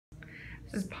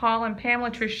This is Paul and Pamela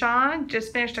Truchons.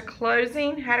 Just finished a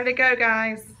closing. How did it go,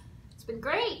 guys? It's been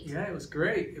great. Yeah, it was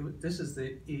great. This is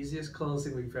the easiest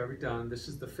closing we've ever done. This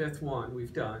is the 5th one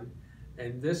we've done,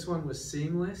 and this one was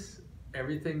seamless.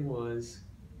 Everything was,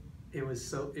 it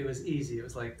was easy. It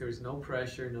was like there was no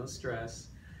pressure, no stress.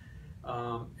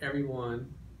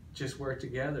 Everyone just worked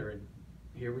together, and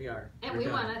here we are. And we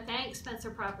want to thank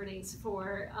Spencer Properties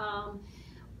for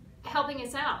helping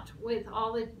us out with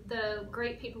all the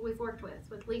great people we've worked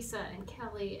with Lisa and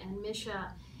Kelly and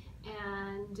Misha,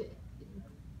 and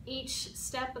each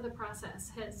step of the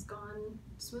process has gone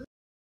smoothly.